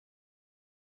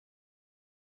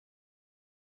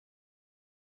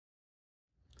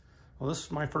Well, this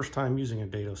is my first time using a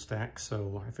Dado stack,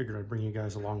 so I figured I'd bring you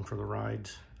guys along for the ride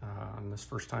on this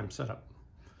first time setup.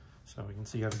 So you can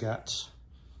see I've got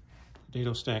the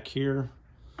Dado stack here.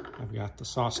 I've got the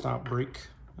SawStop brake,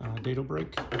 Dado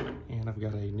brake, and I've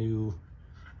got a new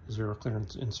zero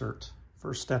clearance insert.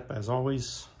 First step, as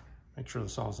always, make sure the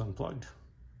saw is unplugged.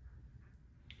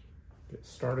 Get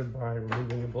started by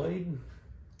removing the blade.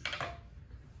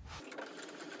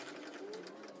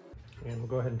 And we'll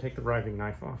go ahead and take the riving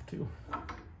knife off too.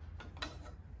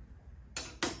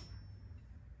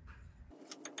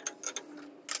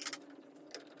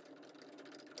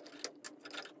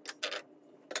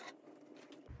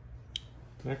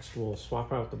 Next, we'll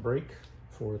swap out the brake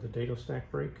for the Dado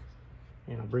stack brake,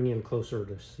 and I'll bring you in closer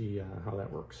to see how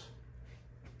that works.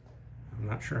 I'm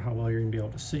not sure how well you're going to be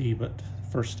able to see, but the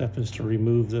first step is to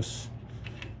remove this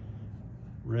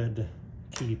red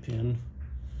key pin.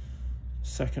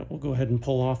 Second, we'll go ahead and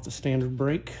pull off the standard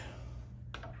brake.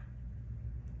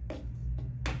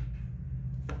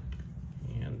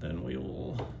 And then we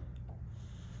will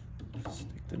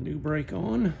stick the new brake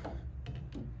on.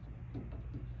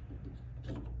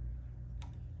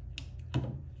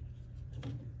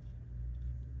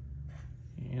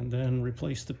 And then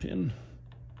replace the pin.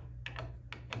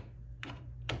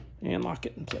 And lock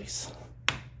it in place.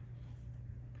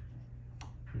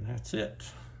 And that's it.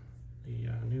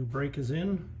 The new brake is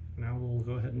in. Now we'll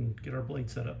go ahead and get our blade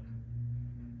set up.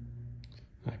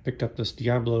 I picked up this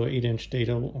Diablo 8-inch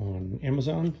Dado on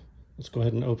Amazon. Let's go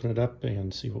ahead and open it up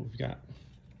and see what we've got.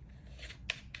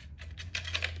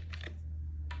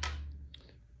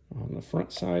 On the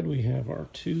front side, we have our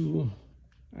two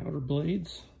outer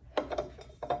blades.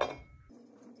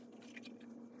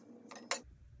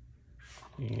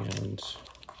 And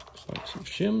looks like some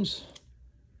shims,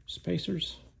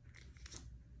 spacers.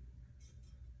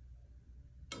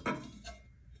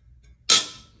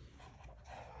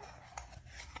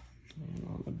 And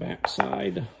on the back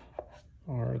side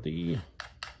are the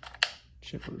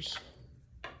chippers.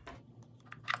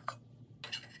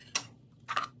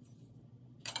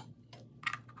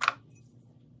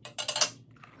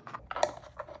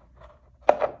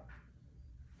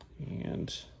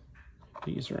 And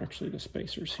these are actually the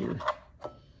spacers here.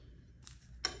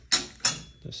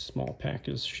 This small pack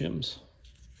is shims.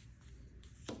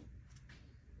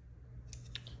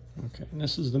 Okay, and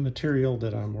this is the material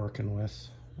that I'm working with.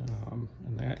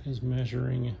 And that is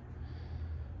measuring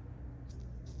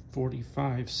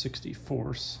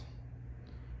 45/64.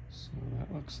 So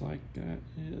that looks like that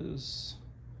is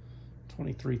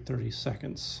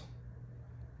 23/32.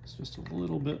 It's just a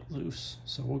little bit loose.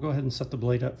 So we'll go ahead and set the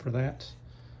blade up for that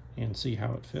and see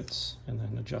how it fits, and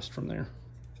then adjust from there.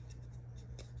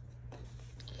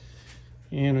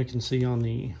 And we can see on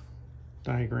the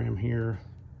diagram here,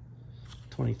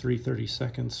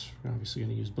 23/32. We're obviously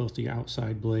going to use both the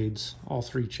outside blades, all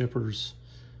three chippers,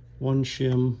 one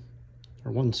shim,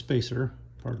 or one spacer,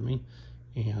 pardon me,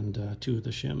 and two of the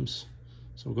shims.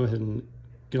 So we'll go ahead and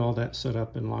get all that set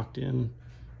up and locked in,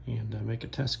 and make a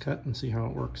test cut and see how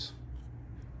it works.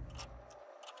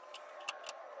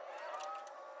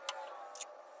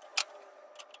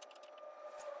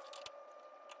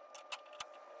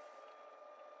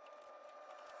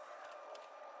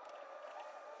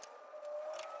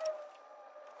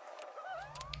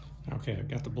 Okay, I've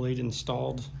got the blade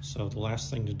installed, so the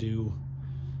last thing to do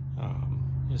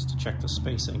is to check the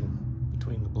spacing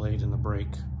between the blade and the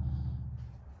brake.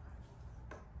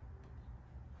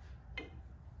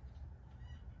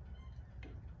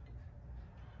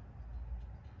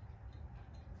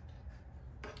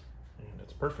 And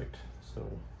it's perfect, so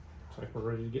looks like we're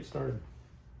ready to get started.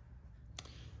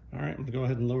 All right, I'm gonna go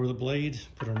ahead and lower the blade,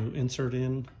 put our new insert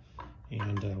in,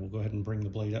 and we'll go ahead and bring the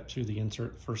blade up through the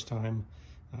insert the first time.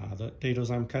 The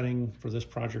dados I'm cutting for this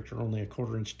project are only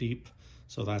 1/4 inch deep,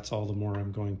 so that's all the more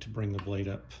I'm going to bring the blade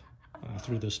up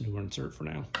through this new insert for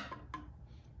now.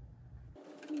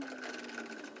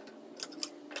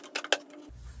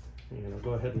 And I'll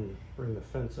go ahead and bring the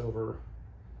fence over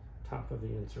top of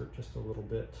the insert just a little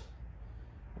bit,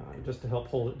 just to help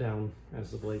hold it down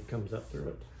as the blade comes up through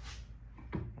it.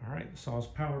 All right, the saw's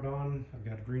powered on. I've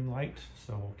got a green light,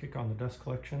 so we'll kick on the dust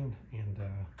collection and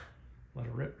let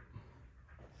it rip.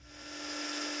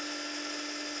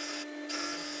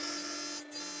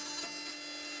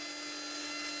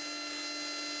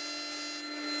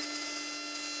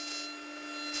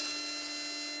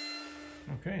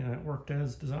 Okay, that worked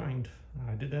as designed.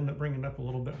 I did end up bringing it up a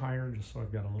little bit higher just so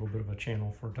I've got a little bit of a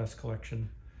channel for dust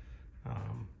collection.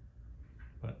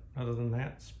 But other than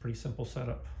that, it's a pretty simple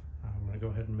setup. I'm going to go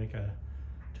ahead and make a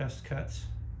test cut,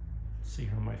 see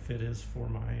how my fit is for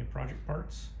my project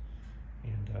parts,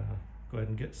 and go ahead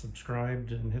and get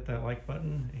subscribed and hit that like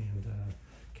button, and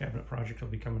cabinet project will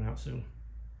be coming out soon.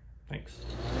 Thanks.